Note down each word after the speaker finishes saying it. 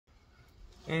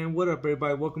And what up,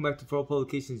 everybody? Welcome back to For All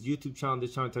Publications YouTube channel.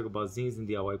 This channel talk about zines and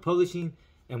DIY publishing.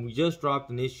 And we just dropped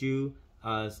an issue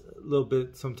a little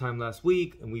bit sometime last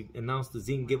week, and we announced the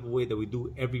zine giveaway that we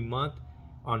do every month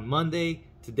on Monday.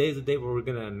 Today's the day where we're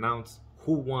gonna announce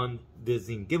who won this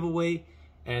zine giveaway.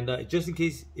 And just in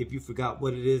case if you forgot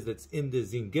what it is that's in the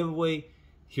zine giveaway,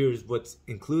 here's what's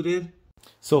included.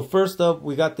 So first up,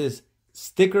 we got this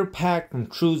sticker pack from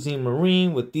True Zine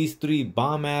Marine with these 3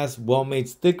 bomb-ass, well-made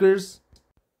stickers.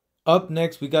 Up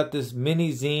next, we got this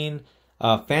mini zine,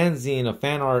 fanzine, a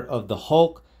fan art of the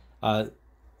Hulk,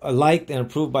 liked and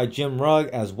approved by Jim Rugg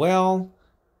as well.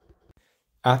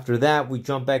 After that, we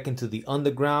jump back into the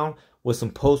underground with some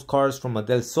postcards from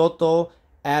Adel Soto,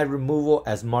 ad removal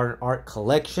as modern art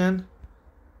collection.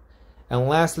 And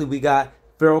lastly, we got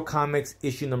Feral Comics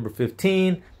issue number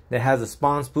 15 that has a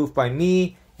Spawn spoof by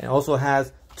me and also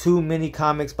has 2 mini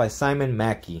comics by Simon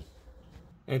Mackey.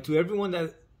 And to everyone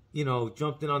that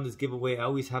jumped in on this giveaway, I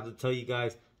always have to tell you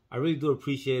guys, I really do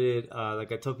appreciate it.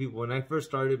 Like I tell people, when I first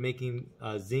started making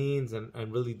zines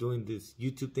and really doing this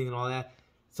YouTube thing and all that,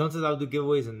 sometimes I'll do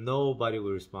giveaways and nobody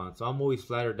will respond. So I'm always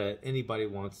flattered that anybody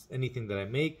wants anything that I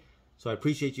make. So I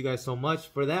appreciate you guys so much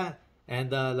for that.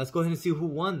 And let's go ahead and see who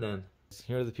won then.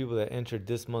 Here are the people that entered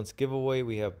this month's giveaway.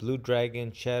 We have Blue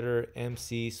Dragon, Cheddar,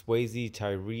 MC, Swayze,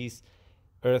 Tyrese,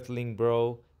 Earthling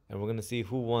Bro. And we're going to see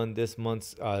who won this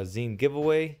month's zine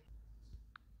giveaway.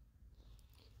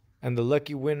 And the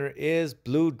lucky winner is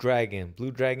Blue Dragon.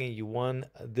 Blue Dragon, you won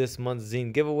this month's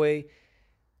zine giveaway.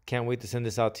 Can't wait to send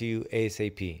this out to you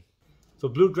ASAP. So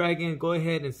Blue Dragon, go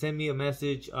ahead and send me a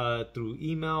message through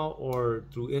email or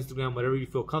through Instagram, whatever you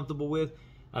feel comfortable with.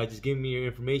 Just give me your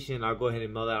information and I'll go ahead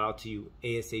and mail that out to you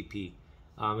ASAP.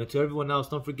 And to everyone else,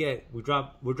 don't forget,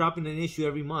 we're dropping an issue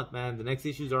every month, man. The next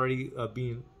issue is already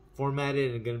being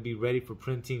formatted and going to be ready for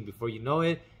printing before you know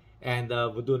it. And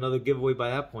we'll do another giveaway by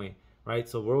that point. Right,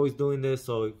 so we're always doing this.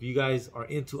 So if you guys are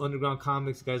into underground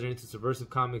comics, you guys are into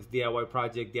subversive comics, DIY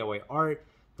project, DIY art,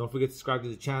 don't forget to subscribe to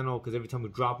the channel, because every time we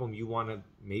drop them, you want to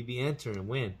maybe enter and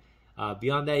win.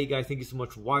 Beyond that, you guys, thank you so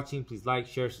much for watching. Please like,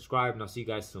 share, subscribe, and I'll see you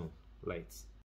guys soon. Lights.